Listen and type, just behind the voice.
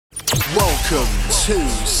Welcome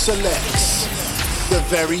to Selects, the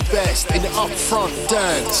very best in upfront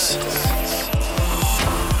dance.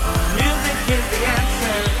 Music is the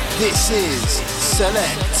answer. This is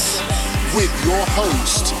Selects with your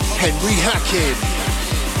host, Henry Hackin.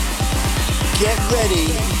 Get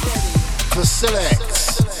ready for Selects.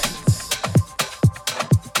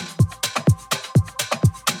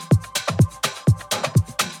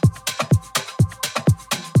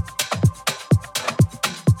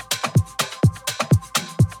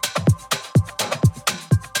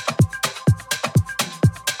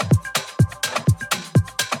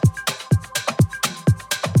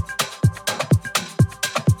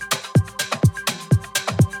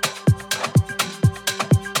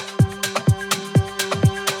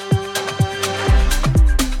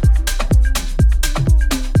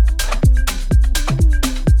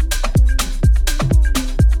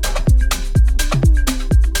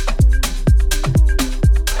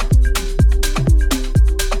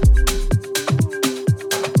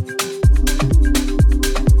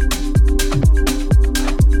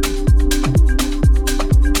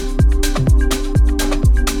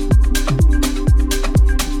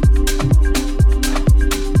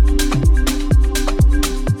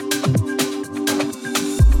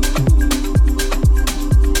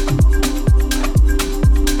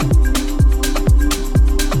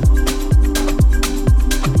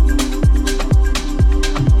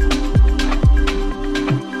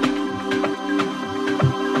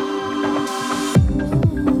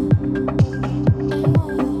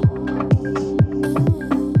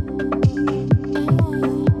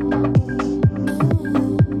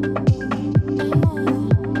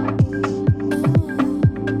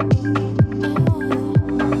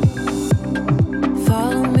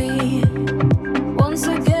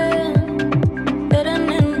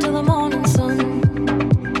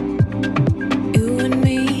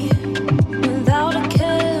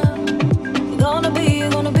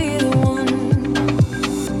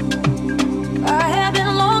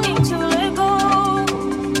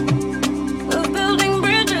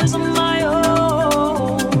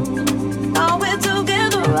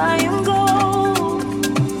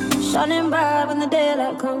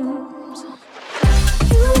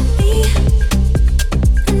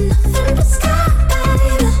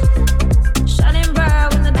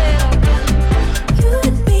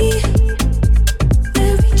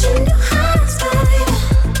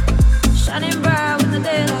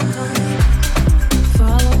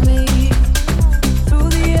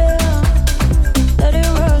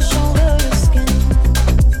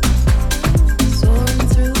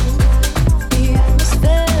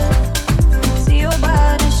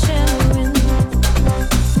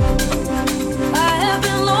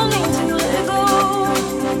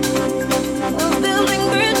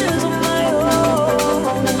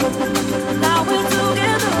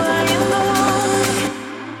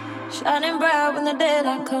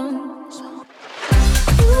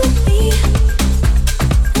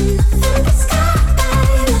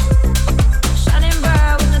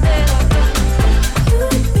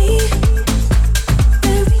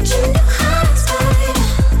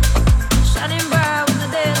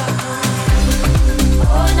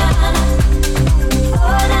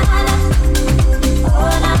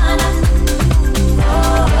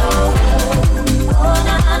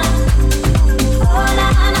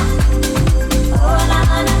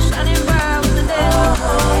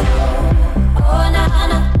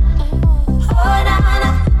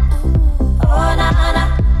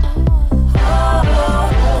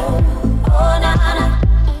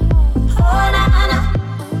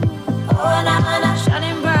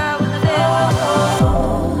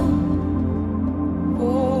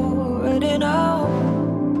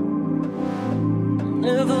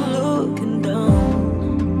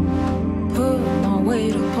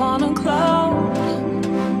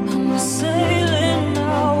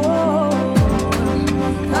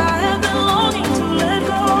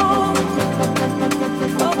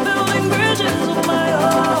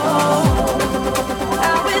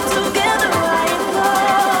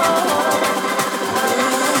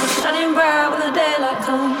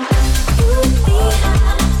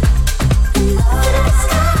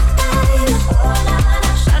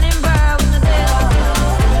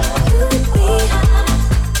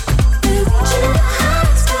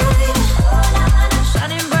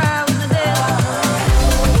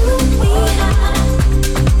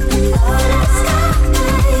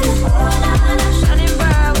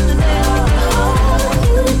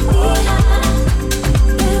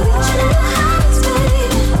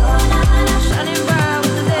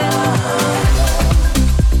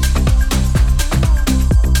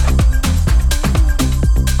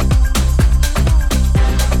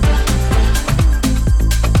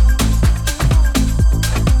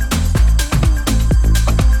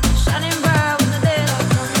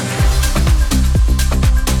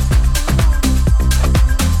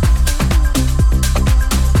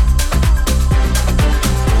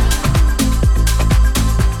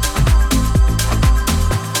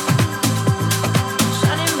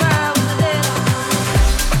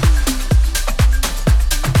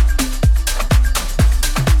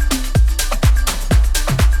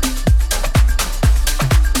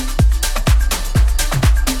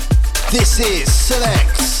 is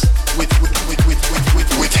Selects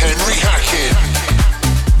with Henry Hacking.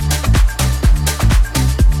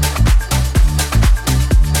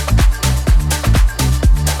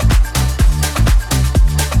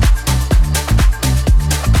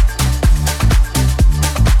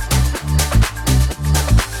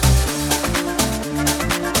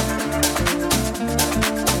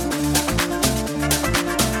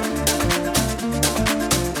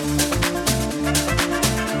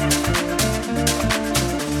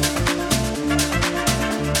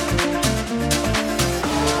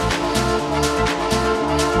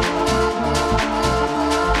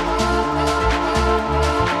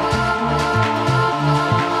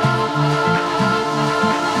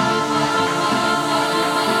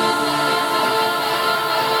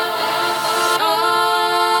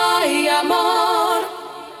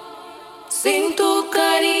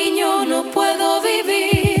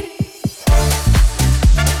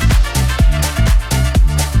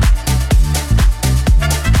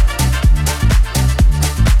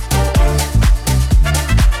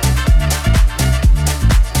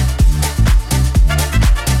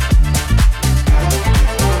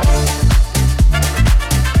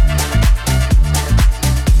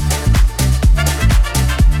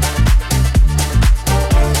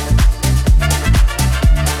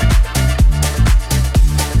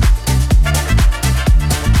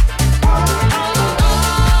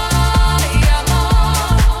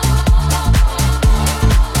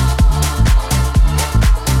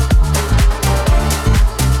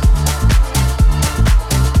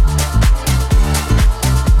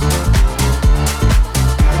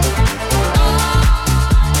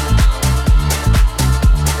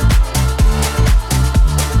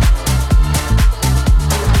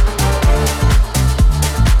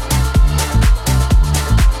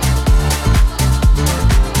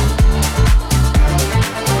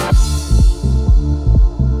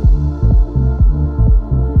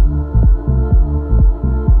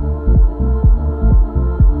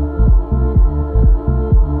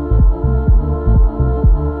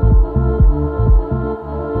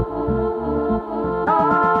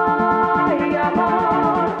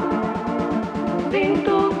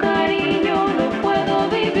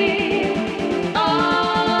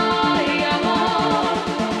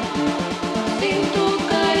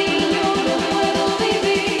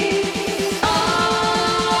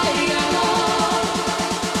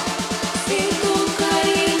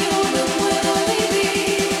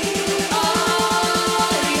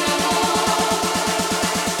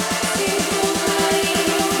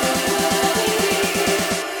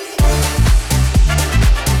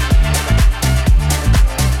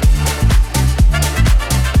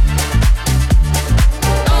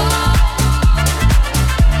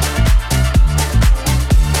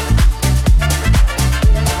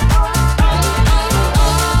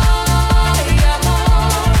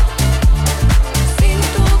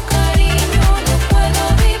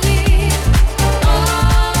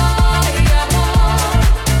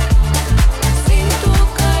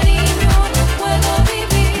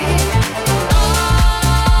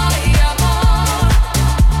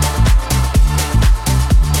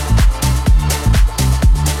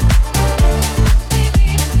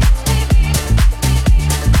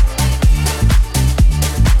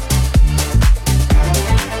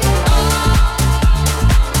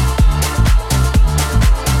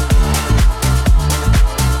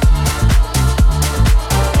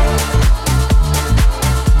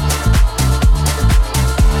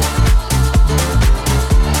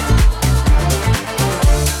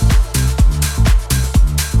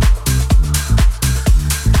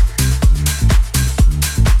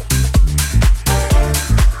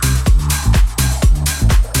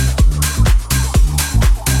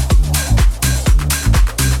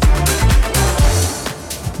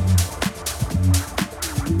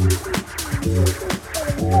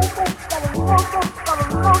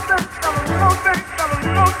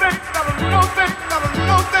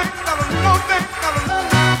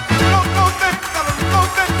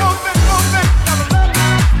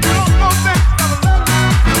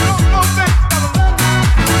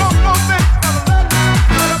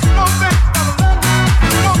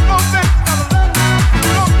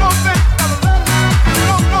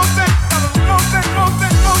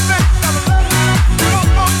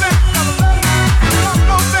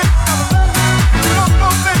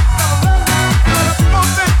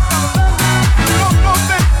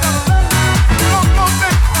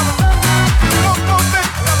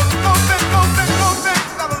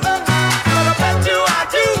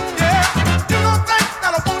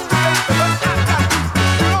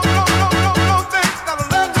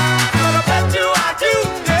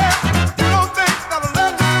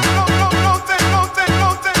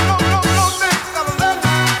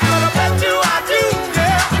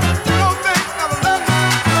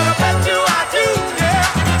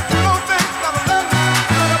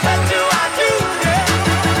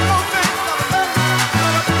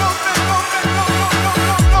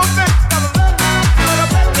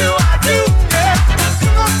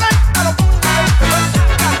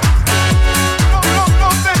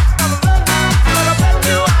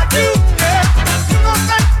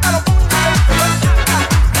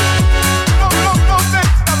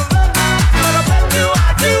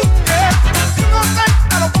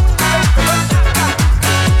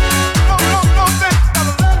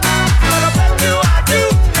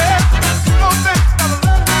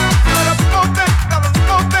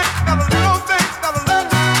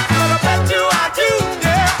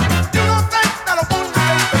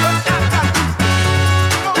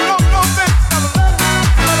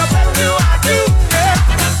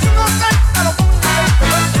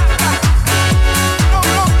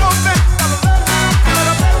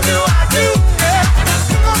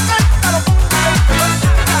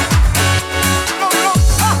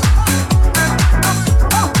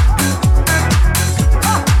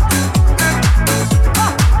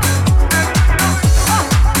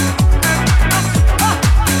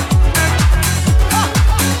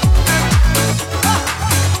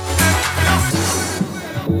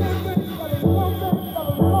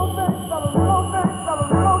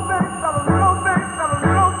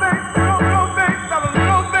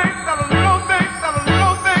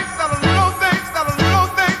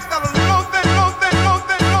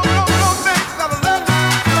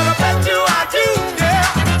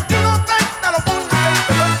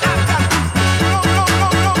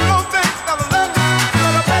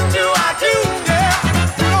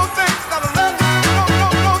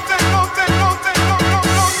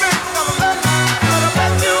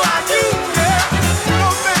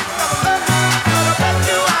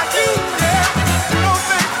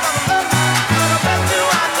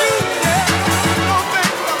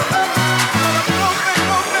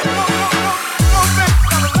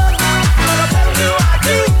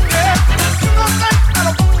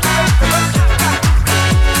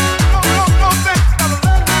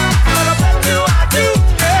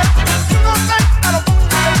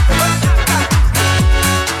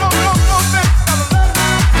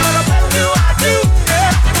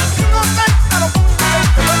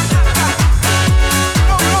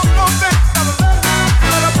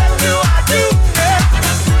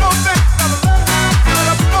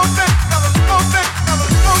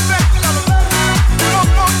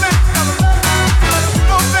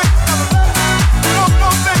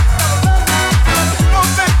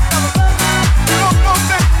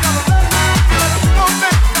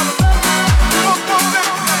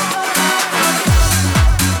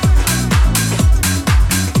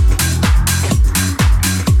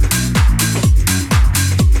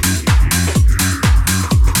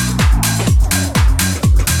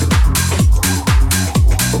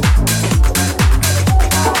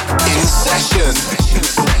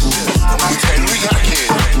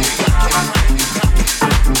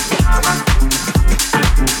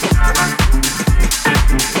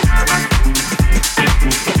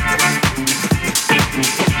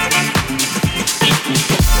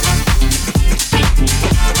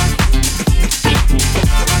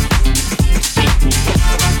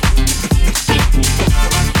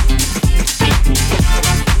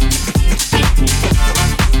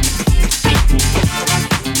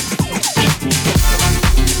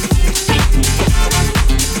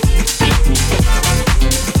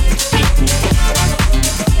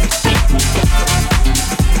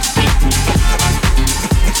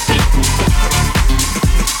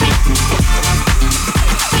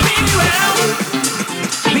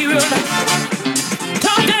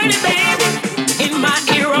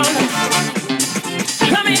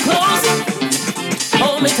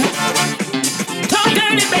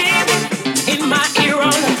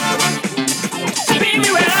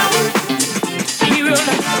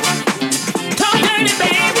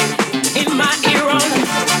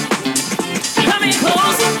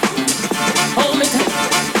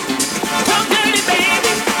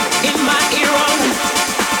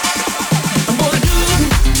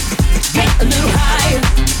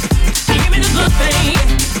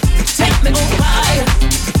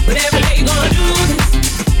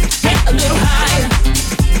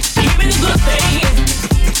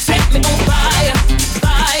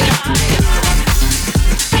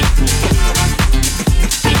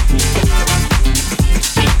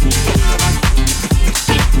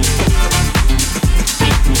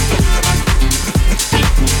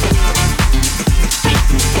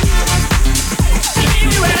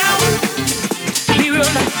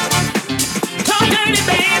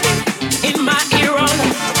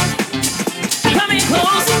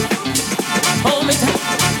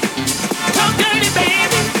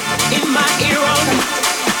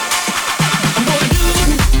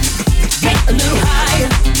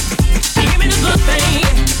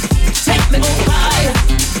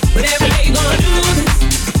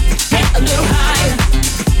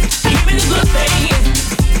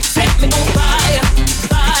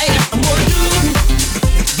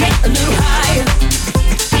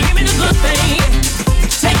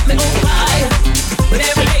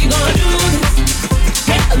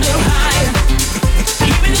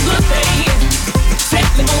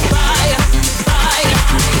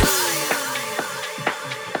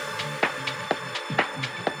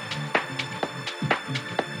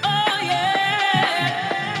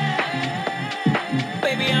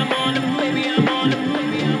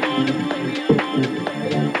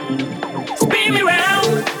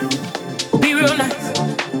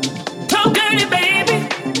 dirty, baby,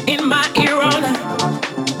 in my ear all night.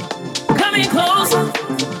 Coming closer,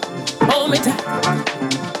 hold me tight.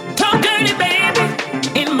 Talk dirty, baby,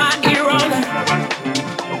 in my ear all night.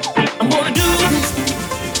 I'm gonna do this,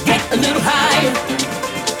 get a little higher.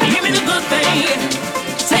 Give me the good thing,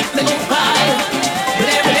 set me on fire. But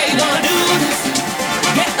every day gonna do this,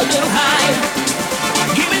 get a little higher.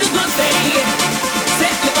 Give me the good thing,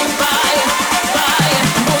 set me on fire, fire.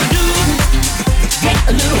 I'm gonna do this, get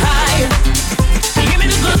a little higher. Give me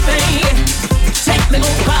the good thing, set me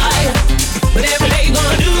on fire. But every day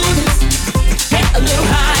gonna do this, get a little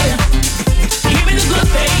higher. Give me the good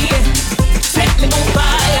thing, set me on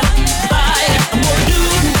fire, fire. I'm gonna do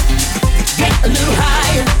this, get a little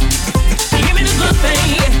higher. Give me the good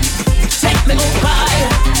thing, set me on fire.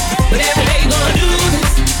 But every day gonna do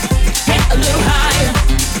this, get a little higher.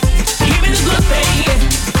 Give me the good thing,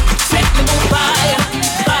 set me on fire,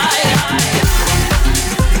 fire.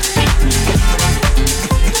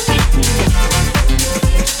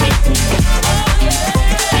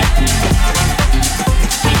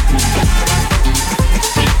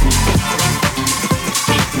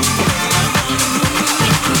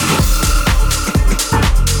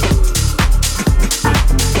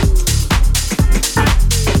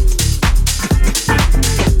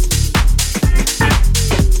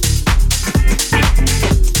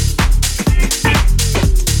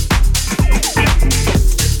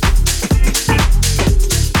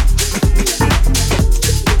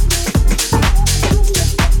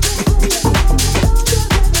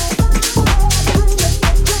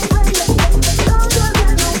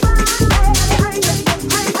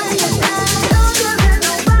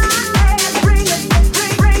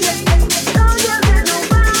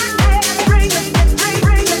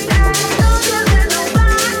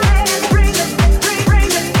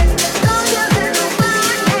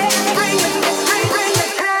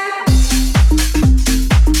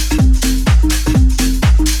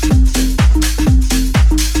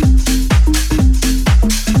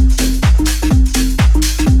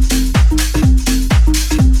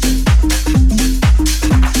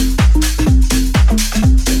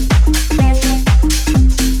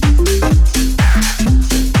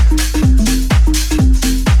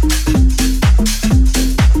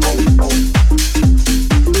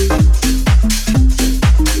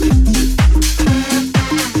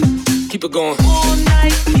 Keep it going. All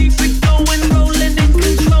night, keep it going, rolling and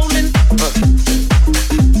controlling.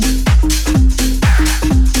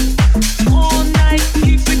 All night,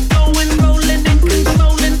 keep it going, rolling and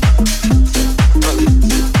controlling.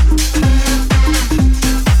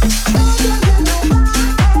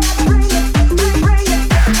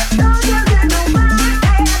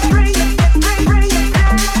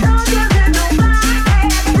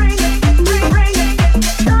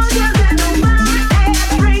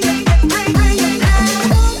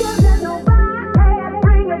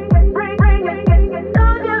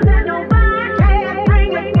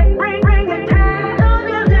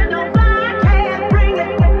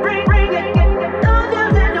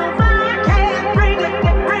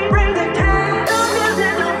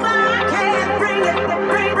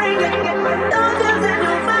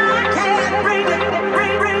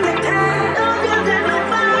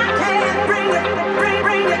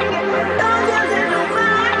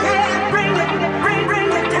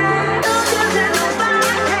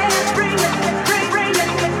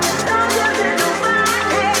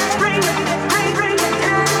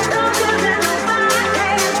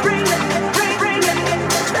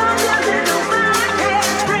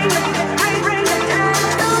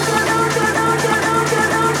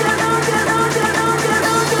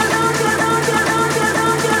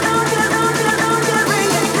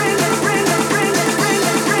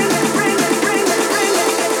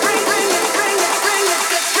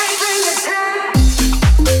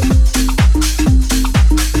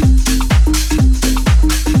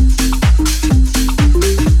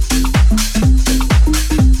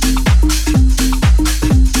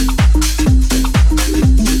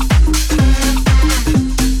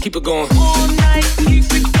 Keep it going. All night,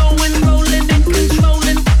 keep it going, rolling and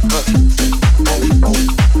controlling.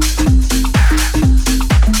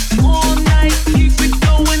 All night, keep it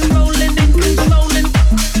going, rolling and controlling.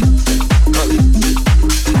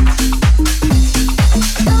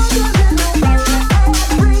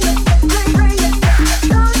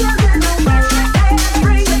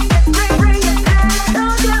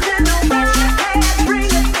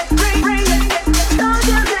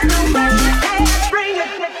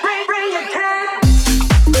 Bring it.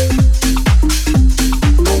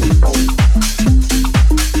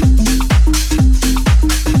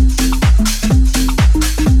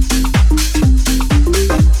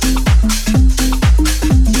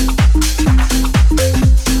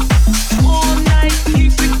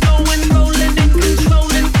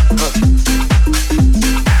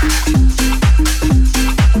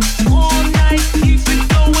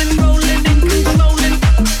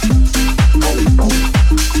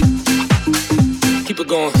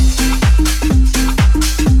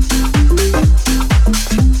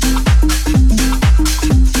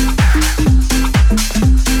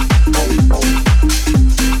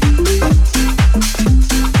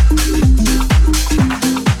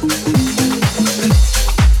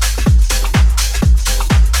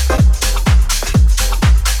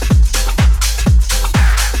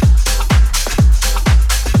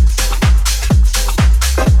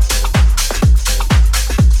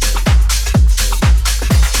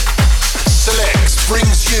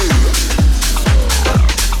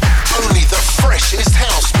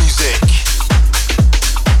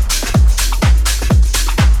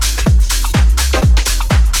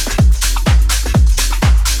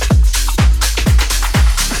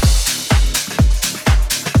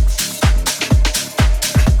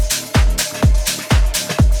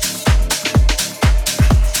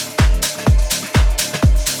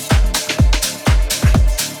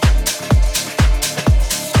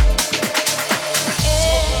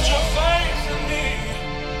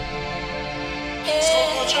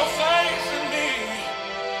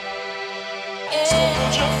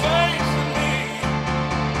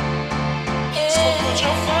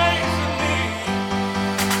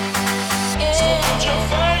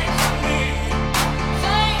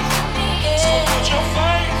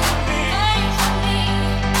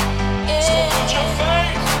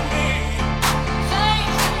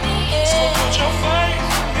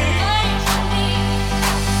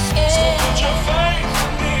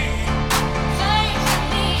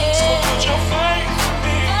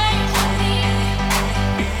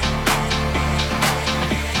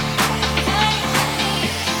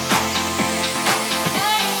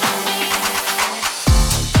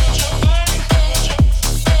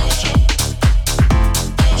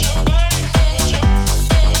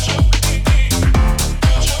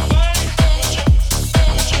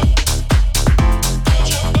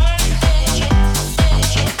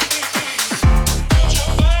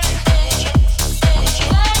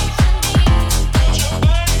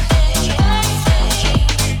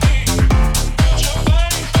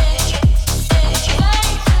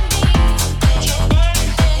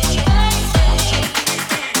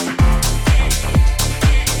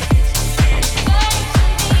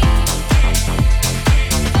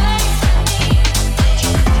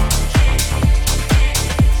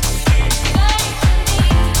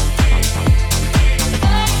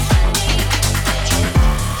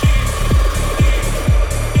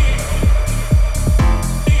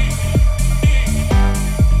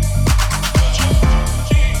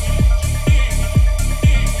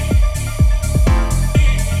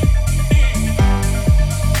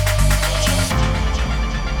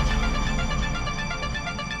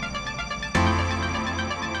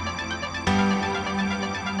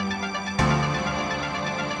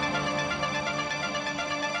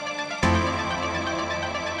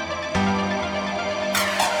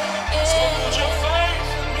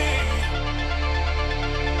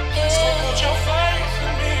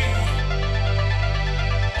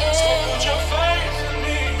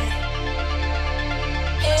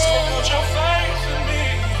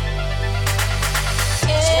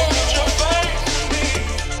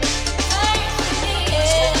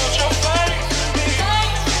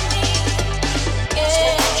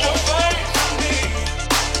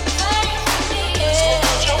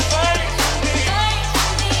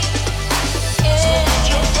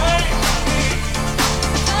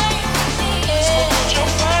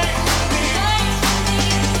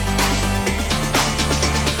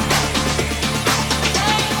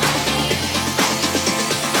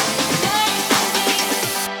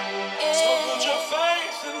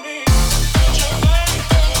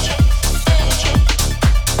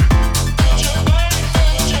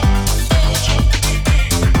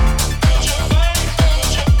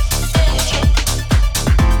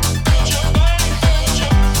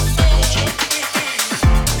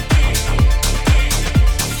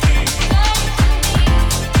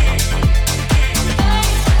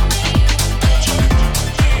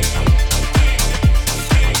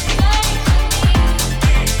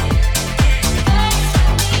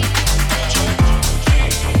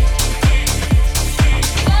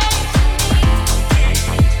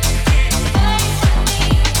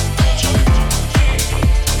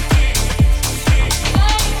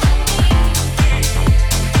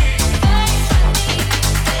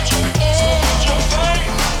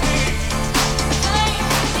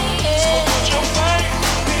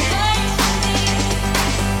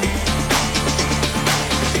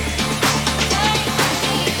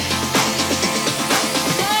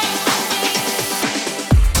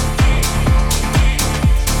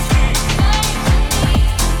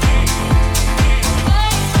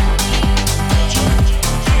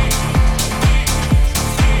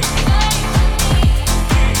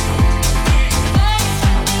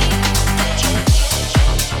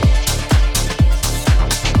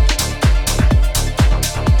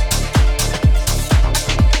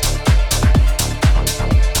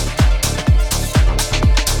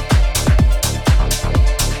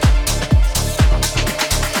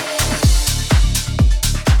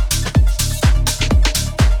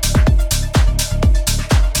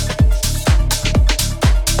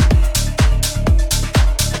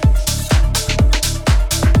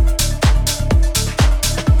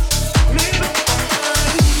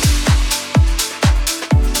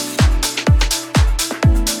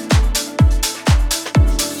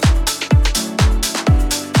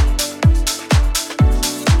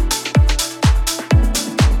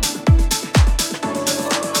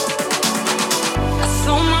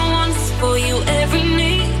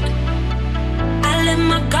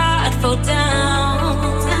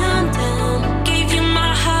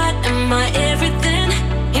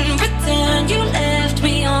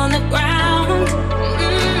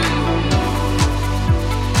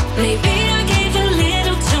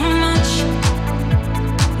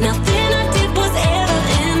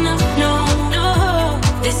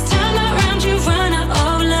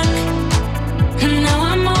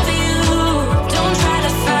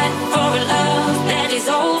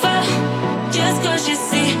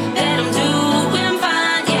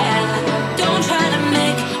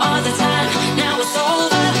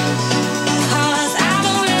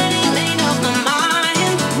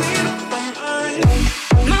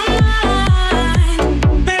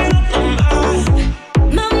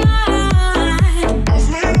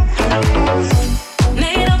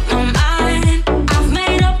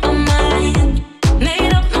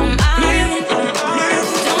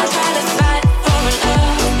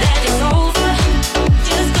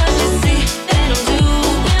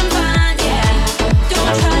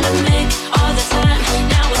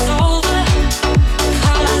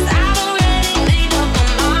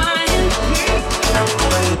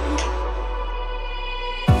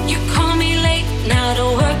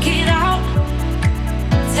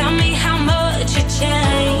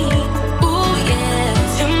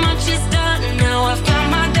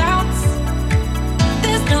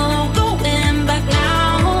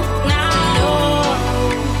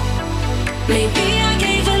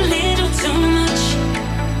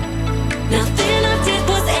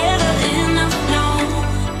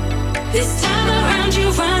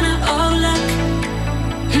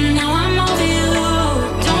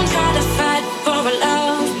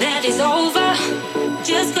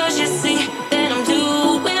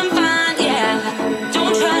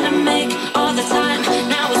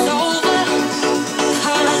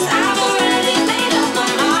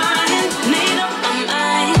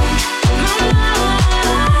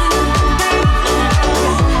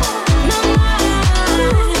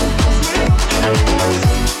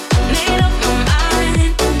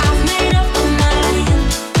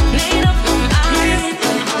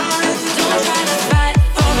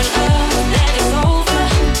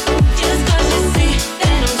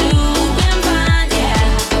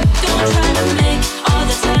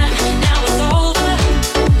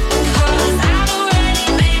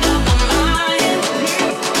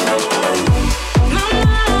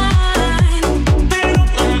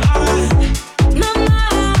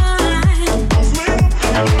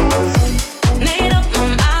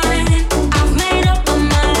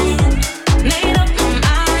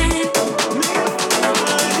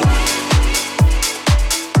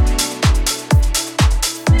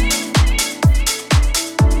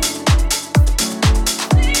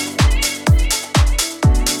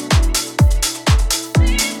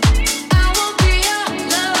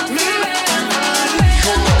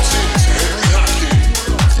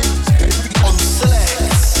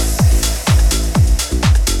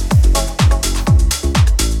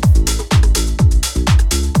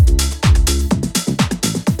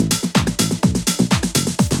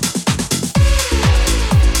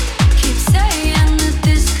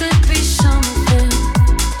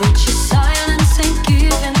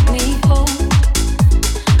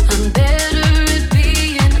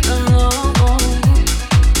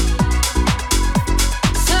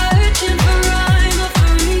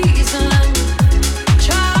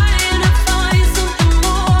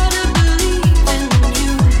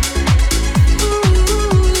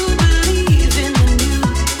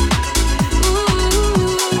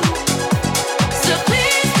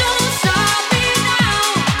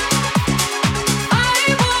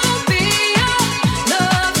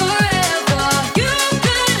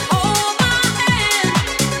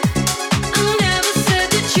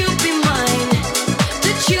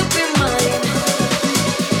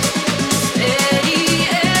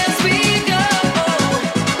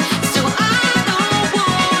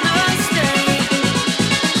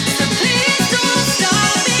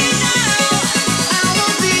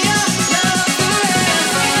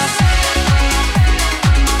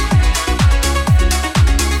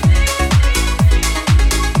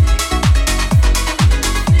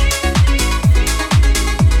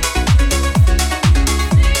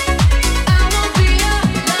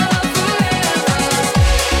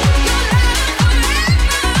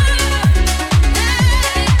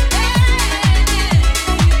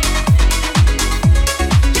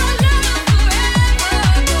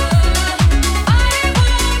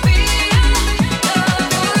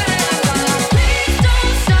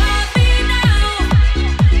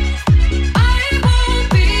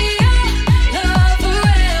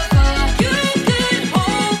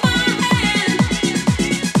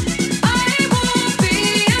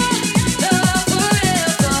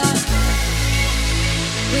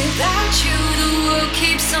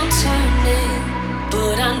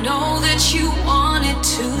 that you wanted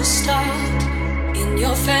to stop. In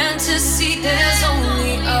your fantasy, there's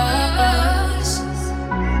only us.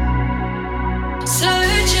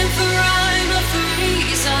 Searching for rhyme or for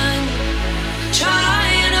reason,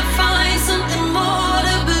 trying to find something more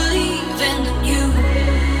to believe in than you.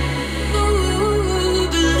 Ooh,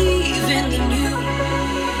 believe in than you.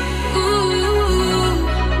 Ooh.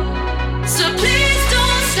 So please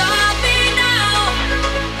don't stop me now.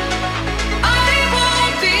 I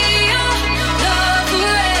won't be your love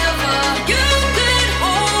forever. You could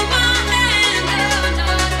hold my hand.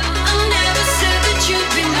 I never said that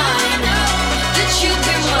you'd be mine. That you'd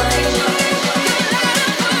be mine.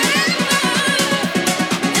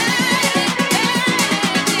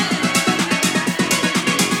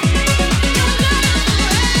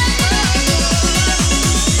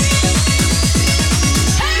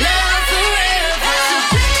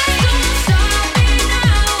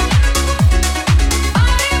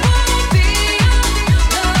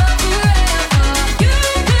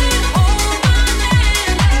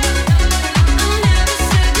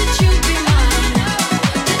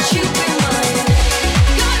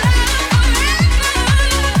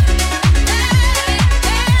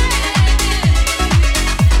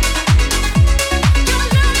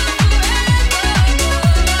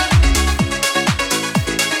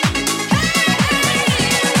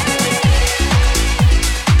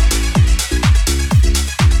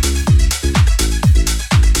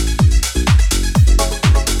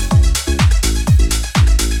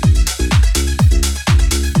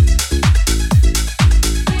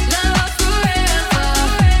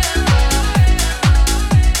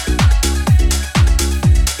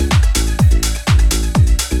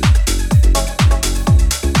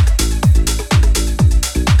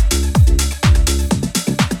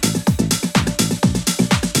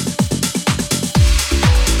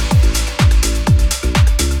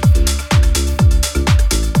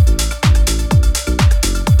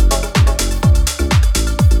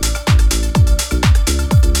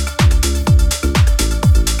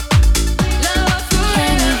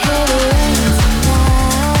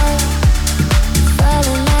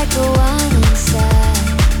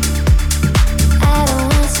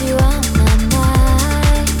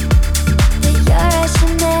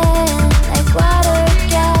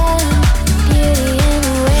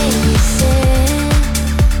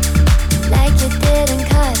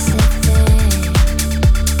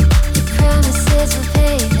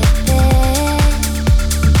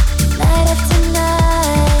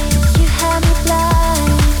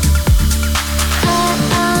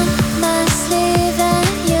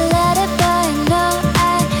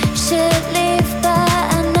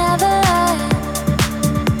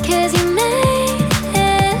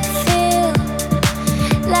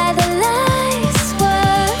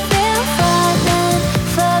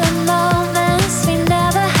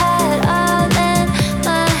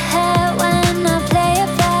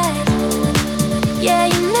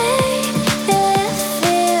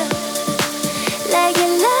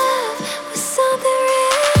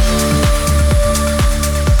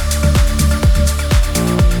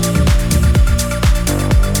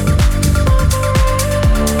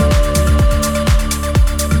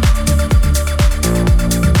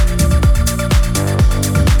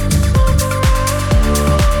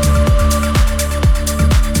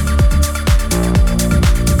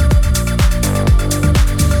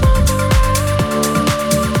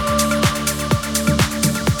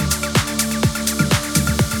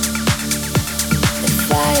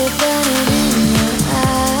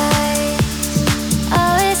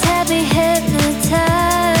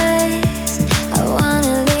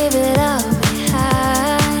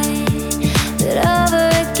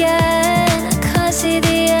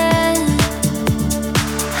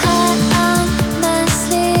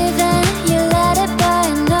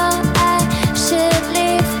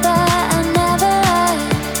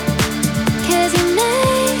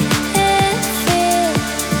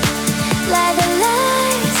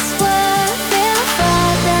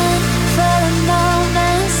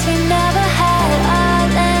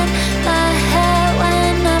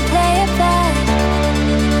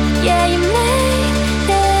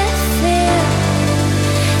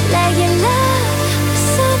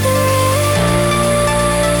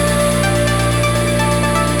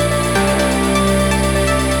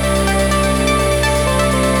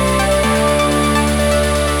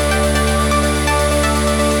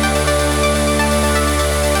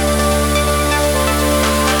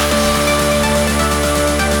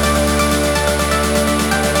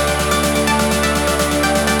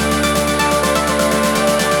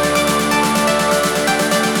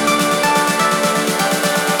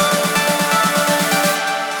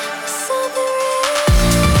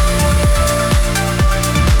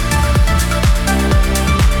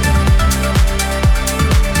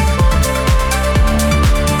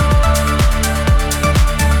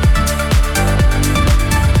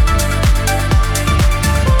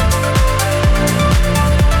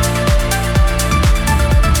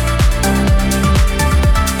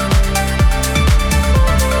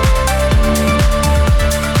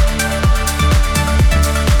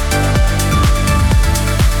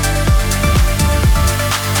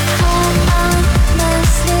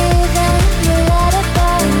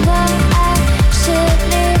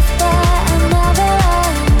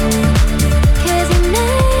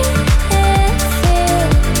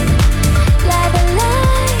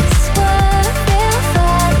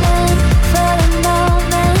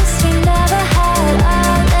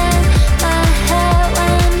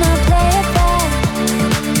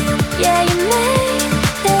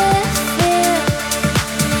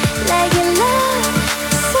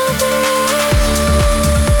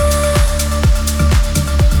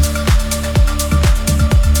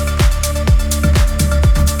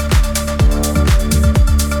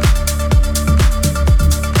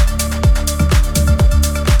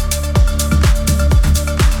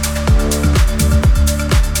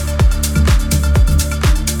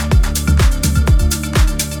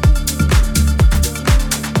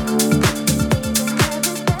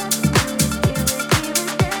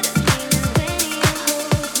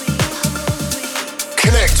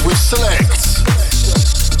 Mix with Select.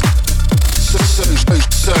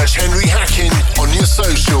 Search Henry Hacking on your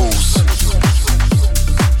socials.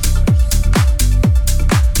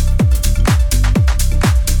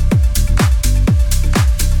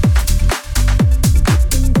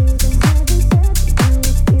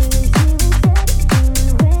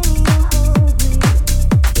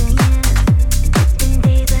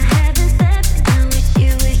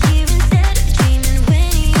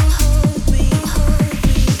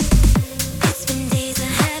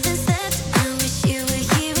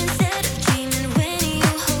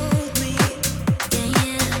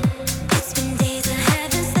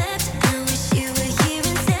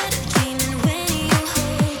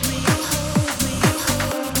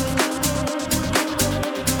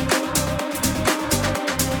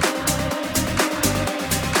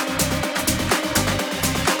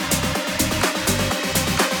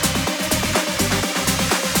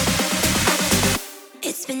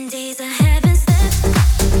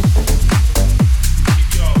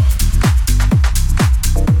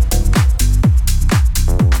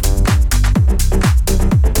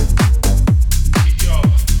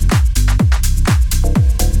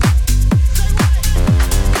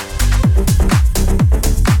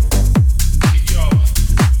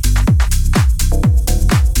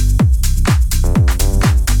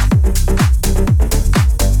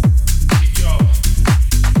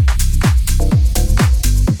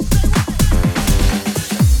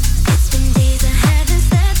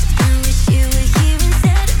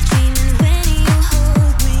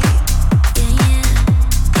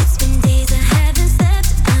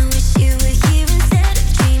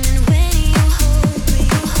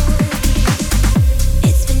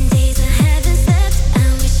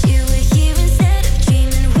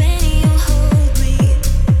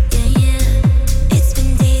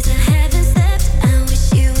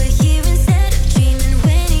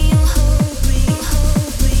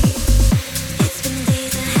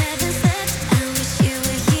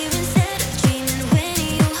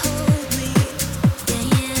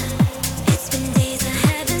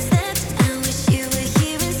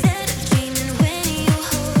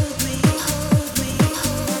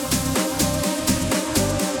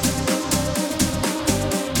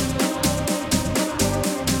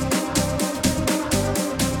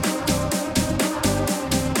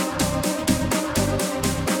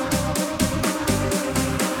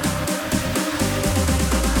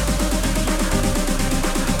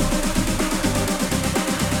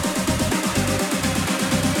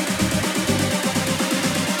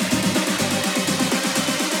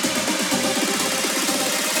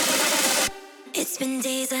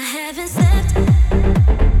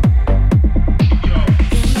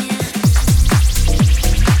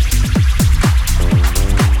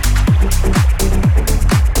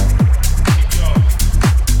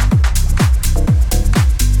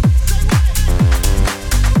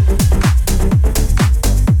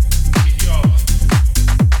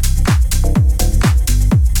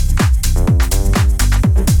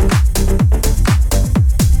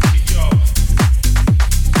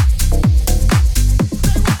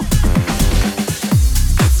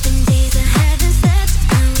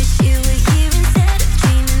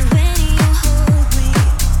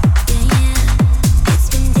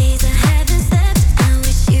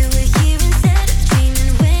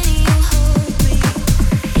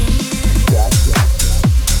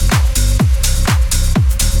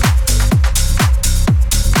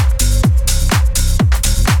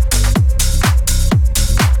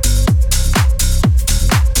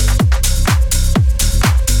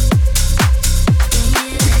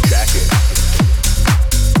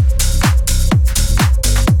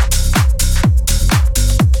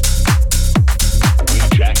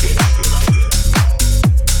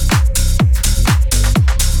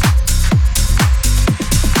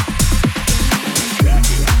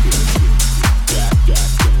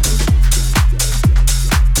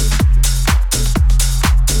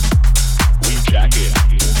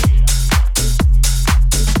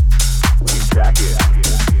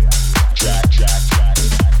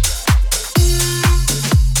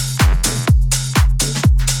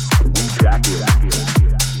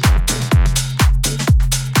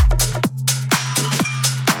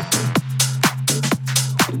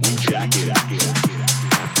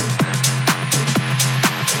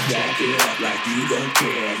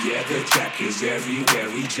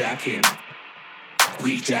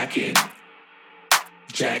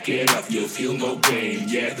 Jack it up, you'll feel no pain.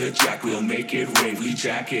 Yeah, the jack will make it rain. We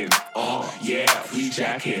jackin', oh yeah, we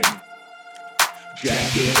jackin'.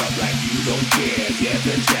 Jack it up like you don't care. Yeah,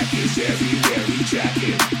 the jack is everywhere. We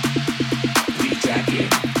jackin', we jackin'.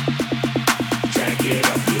 Jack it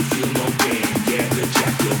up,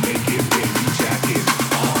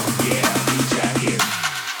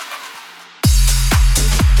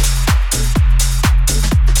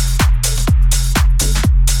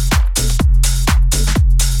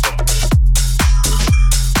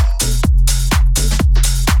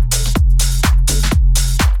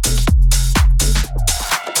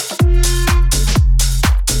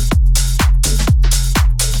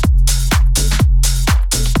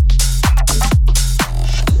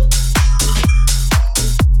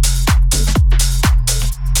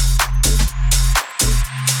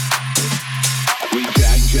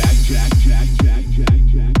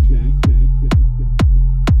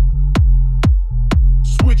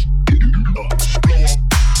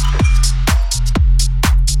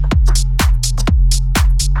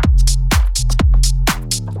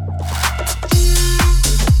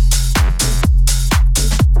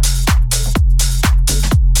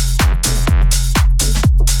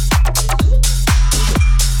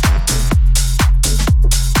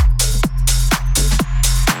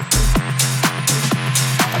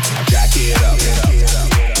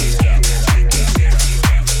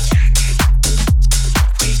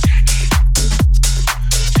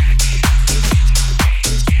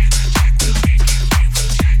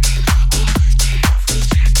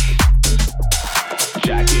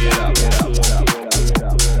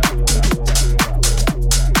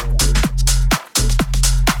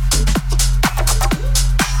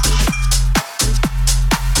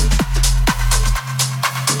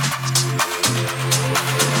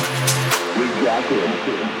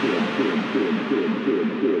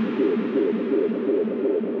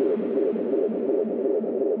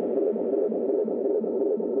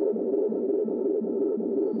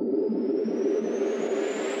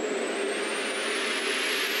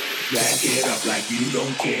 Jack it up like you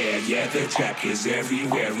don't care. Yeah, the jack is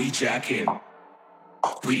everywhere. We jackin'.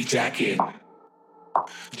 We jackin'.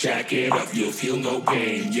 Jack it up, you'll feel no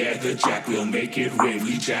pain. Yeah, the jack will make it rain.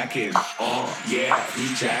 We jackin'. Oh, yeah, we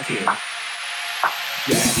jackin'.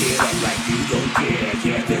 Jack it up like you don't care.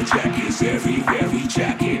 Yeah, the jack is everywhere. We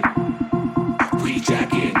jackin'. We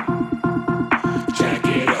jackin'. Jack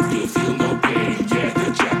it up, you'll feel no pain. Yeah,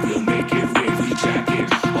 the jack will make it rain. We jackin'.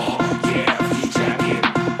 Oh, yeah, we jackin'.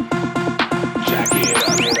 Jack it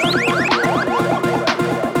up.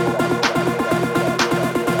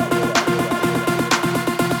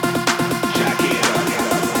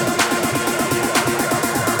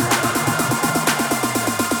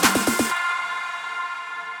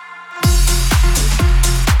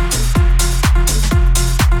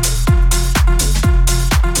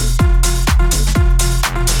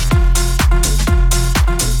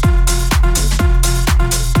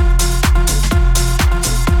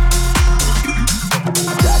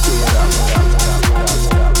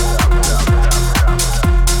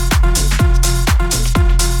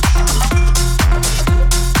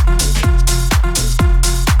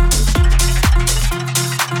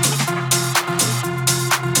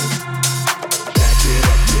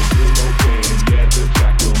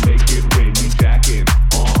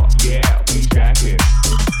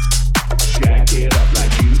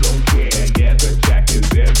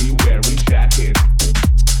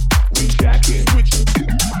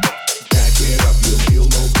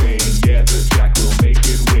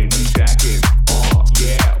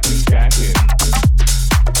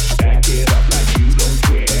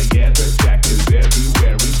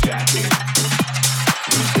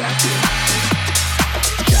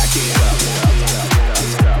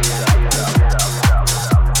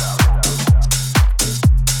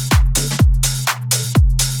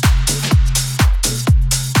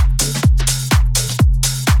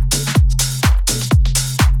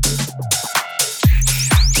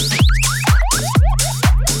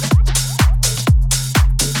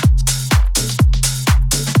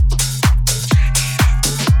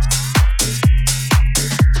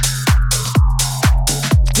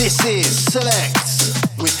 This is Selects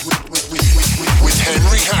with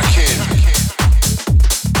Henry Hacking.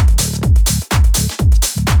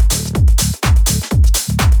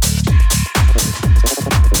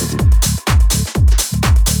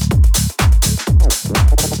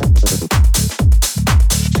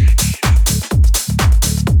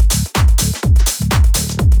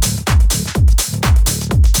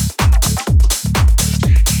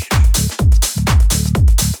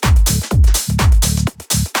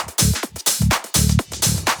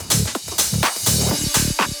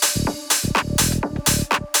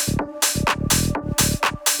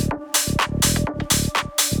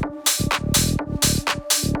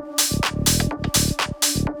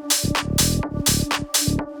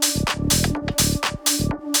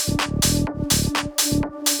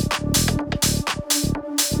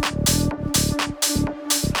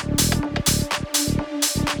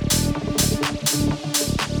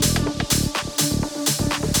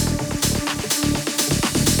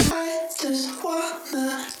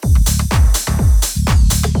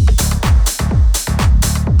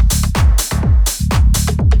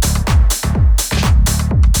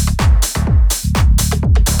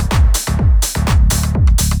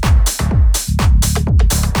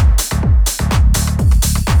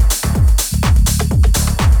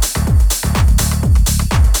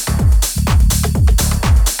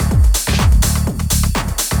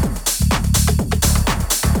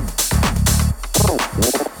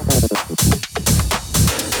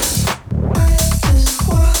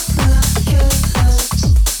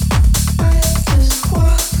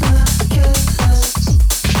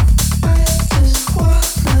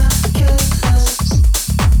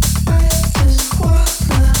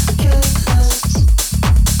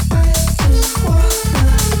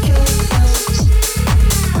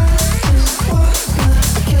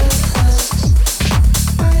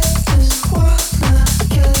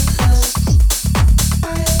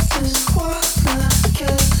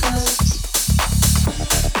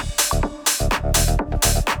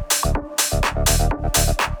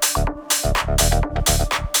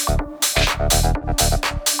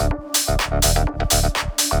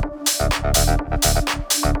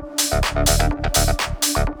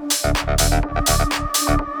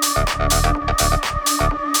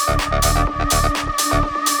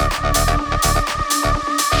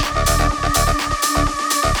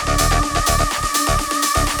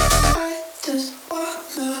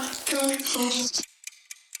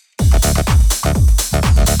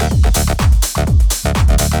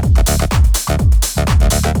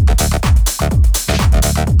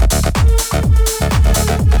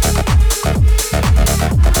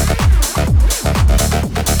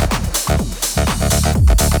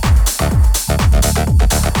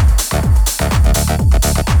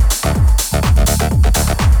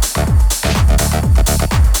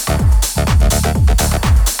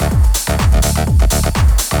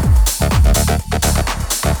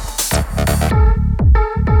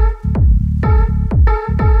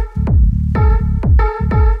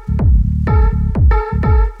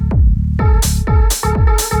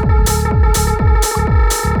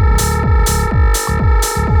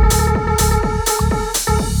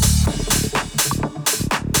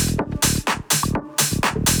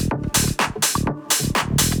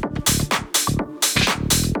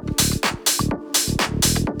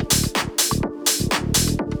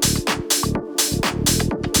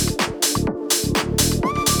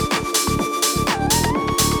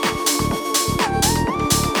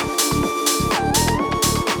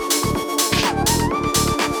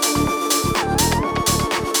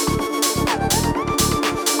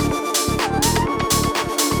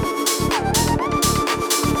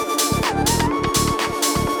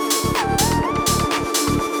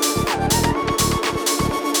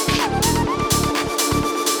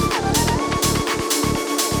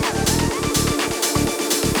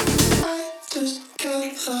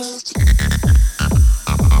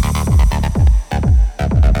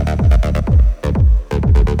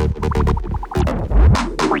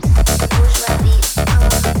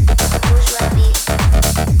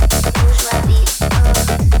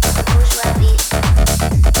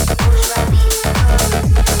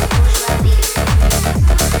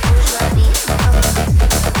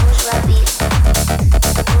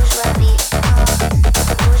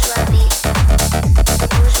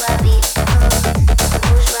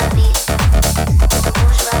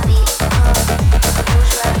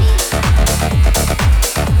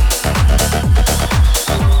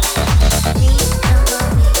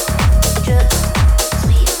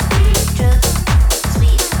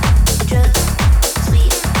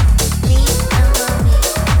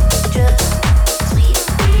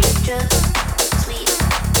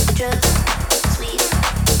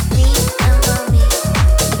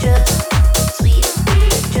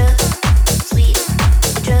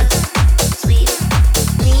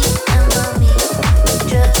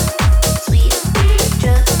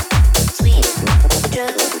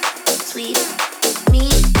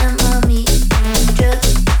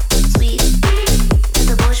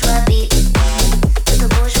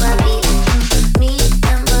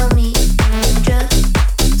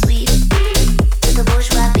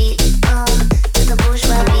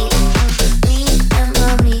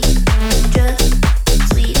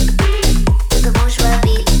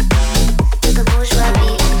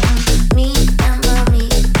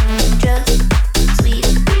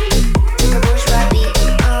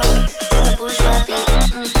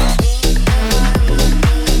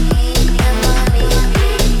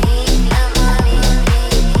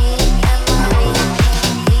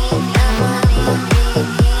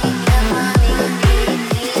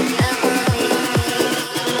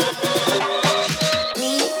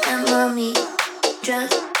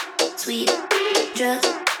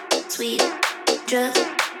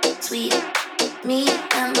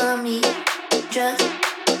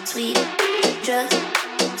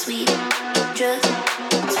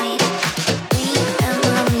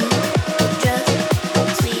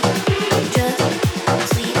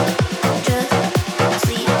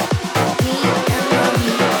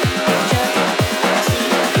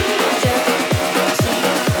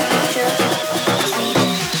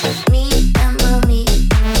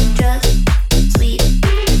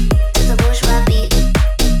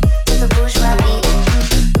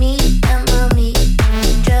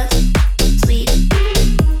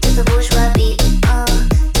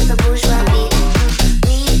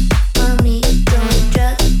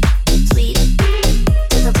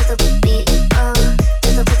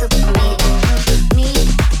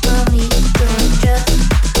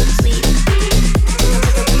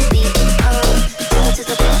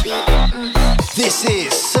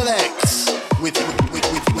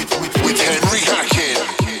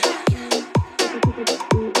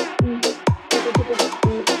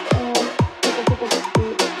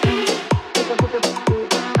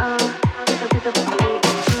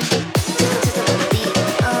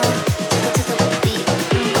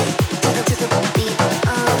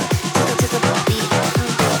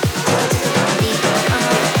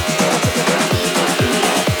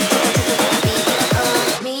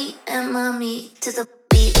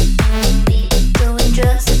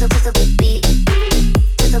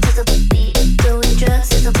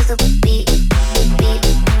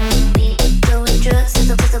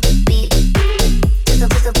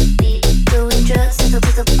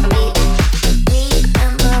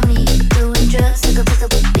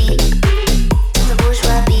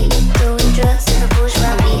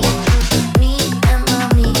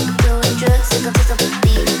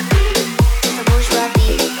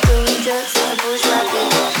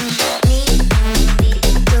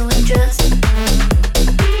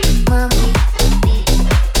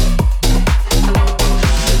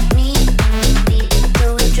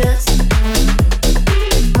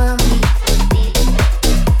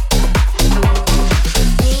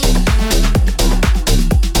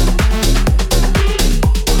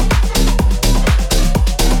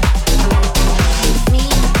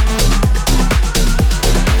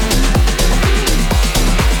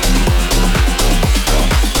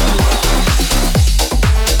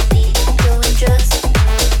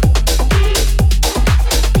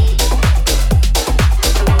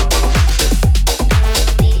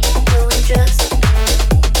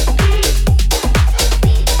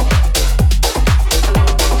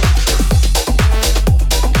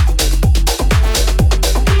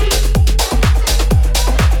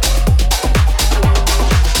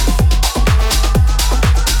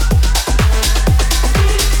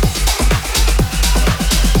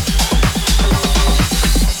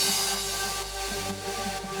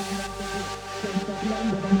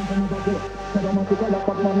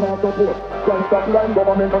 line,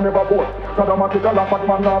 government on never vote. Saddamatical a fat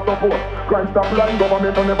man not support. Crime stop line,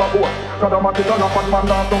 government on never vote. Saddamatical a fat man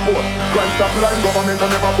not support. Crime stop line, government on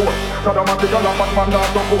never vote. Saddamatical a fat man not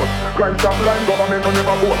support. Crime stop line, government on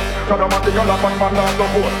never vote. Saddamatical a fat man not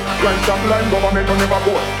support. Crime stop line, government on never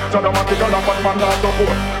vote. Saddamatical a fat man not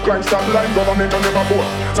support. Crime stop line, government on never vote.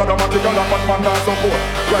 Saddamatical a fat man not support.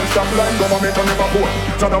 Crime stop line, government on never vote.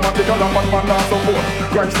 Saddamatical a fat man not support.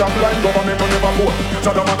 Crime stop line, government on never vote.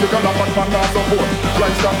 Saddamatical a fat man not support.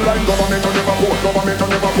 Crime stop line, government on never vote. Government on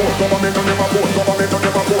never vote. Government on never vote. Government on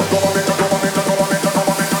never vote. Government on government on government on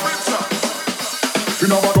government on. You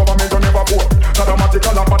know what government on never vote.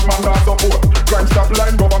 Saddamatical a fat man not support. Crime stop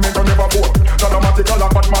line, government on never vote. Saddamatical a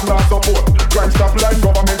fat man not support. Crime stop line,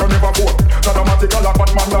 government on never vote. Saddamatical a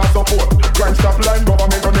fat man not support. Crime stop line,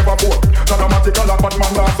 government on never vote. Saddamatical a fat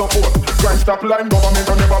man not support. Crime stop line, government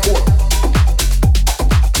on never vote.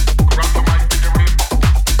 Grab the mic, DJ Wayne.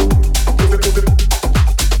 Put it.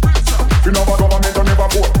 You know government you never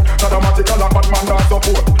vote. Sadomatical a bad man that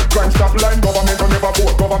support. Crime stop line, government you never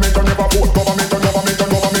vote. Government you never vote. Government you, government you,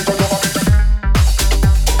 government you, government you.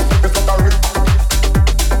 It's not a risk.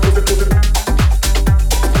 Pussy.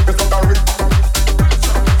 It's not a risk.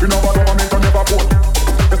 You know government you never vote.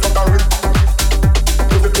 It's not a risk.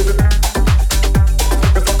 Pussy.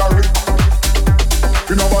 It's not a risk.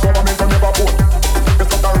 You know government you never vote.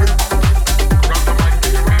 It's not a risk.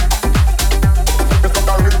 It's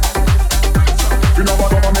not a risk. You know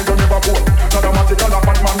government you never vote. Sadomatical a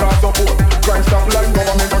bad man that support. Crime stop line,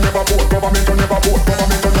 government you never vote. Government you never vote.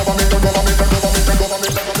 Government you, government you, government you, government you,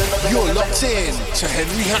 government you. You're locked in to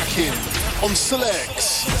Henry Hacking on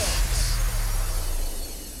Selects.